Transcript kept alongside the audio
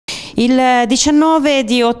Il 19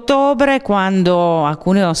 di ottobre, quando a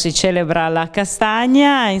Cuneo si celebra la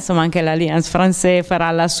castagna, insomma anche l'Alliance Française farà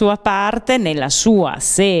la sua parte nella sua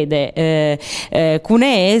sede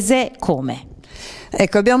cuneese. Come?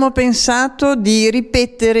 Ecco, abbiamo pensato di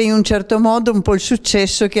ripetere in un certo modo un po' il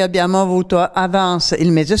successo che abbiamo avuto a Vence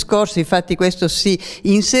il mese scorso. Infatti questo si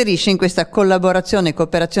inserisce in questa collaborazione e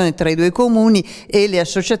cooperazione tra i due comuni e le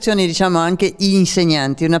associazioni, diciamo anche gli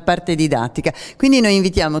insegnanti, una parte didattica. Quindi noi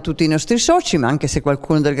invitiamo tutti i nostri soci, ma anche se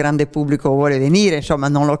qualcuno del grande pubblico vuole venire, insomma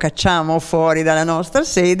non lo cacciamo fuori dalla nostra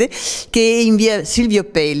sede, che è in via Silvio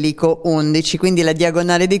Pellico 11, quindi la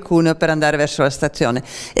diagonale di Cuneo per andare verso la stazione.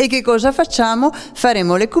 E che cosa facciamo?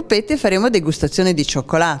 Faremo le cupette e faremo degustazione di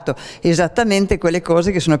cioccolato, esattamente quelle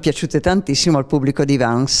cose che sono piaciute tantissimo al pubblico di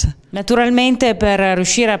Vence. Naturalmente per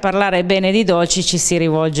riuscire a parlare bene di dolci ci si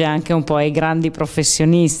rivolge anche un po' ai grandi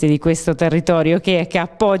professionisti di questo territorio che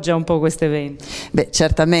appoggia un po' questo evento. Beh,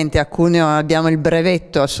 certamente a Cuneo abbiamo il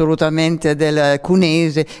brevetto assolutamente del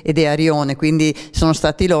cuneese ed è Arione, quindi sono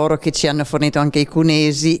stati loro che ci hanno fornito anche i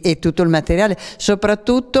cunesi e tutto il materiale.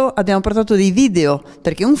 Soprattutto abbiamo portato dei video,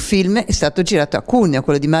 perché un film è stato girato a Cuneo,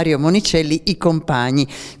 quello di Mario Monicelli, I compagni,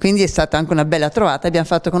 quindi è stata anche una bella trovata. Abbiamo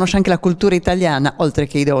fatto conoscere anche la cultura italiana oltre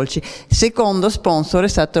che i dolci. Secondo sponsor è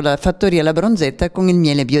stato la Fattoria La Bronzetta con il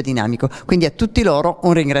miele biodinamico, quindi a tutti loro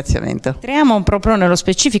un ringraziamento. Entriamo proprio nello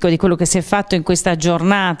specifico di quello che si è fatto in questa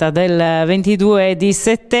giornata del 22 di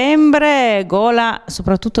settembre, gola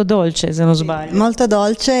soprattutto dolce se non sbaglio. Molto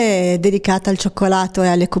dolce, dedicata al cioccolato e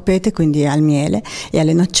alle cupete, quindi al miele e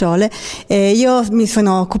alle nocciole. Io mi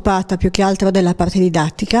sono occupata più che altro della parte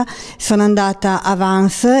didattica, sono andata a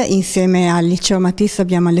Vence insieme al liceo Matisse,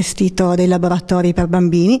 abbiamo allestito dei laboratori per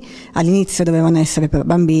bambini, all'inizio dovevano essere per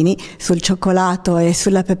bambini, sul cioccolato e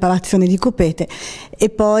sulla preparazione di cupete, e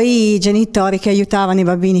poi i genitori che aiutavano i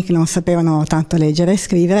bambini che non sapevano tanto leggere e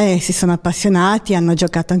scrivere si sono appassionati, hanno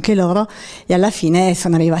giocato anche loro e alla fine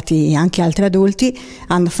sono arrivati anche altri adulti,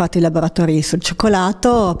 hanno fatto i laboratori sul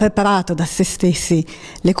cioccolato, preparato da se stessi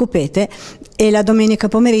le cupete, e la domenica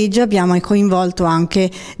pomeriggio abbiamo coinvolto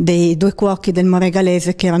anche dei due cuochi del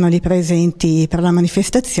Moregalese che erano lì presenti per la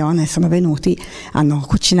manifestazione, sono venuti, hanno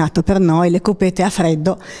cucinato per noi le cupete a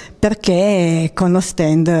freddo perché con lo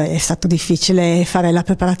stand è stato difficile fare la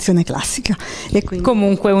preparazione classica. E quindi,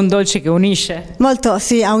 comunque un dolce che unisce. Molto,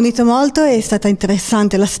 sì, ha unito molto, è stata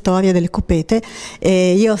interessante la storia delle cupete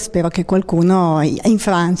e io spero che qualcuno in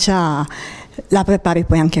Francia la prepari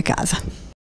poi anche a casa.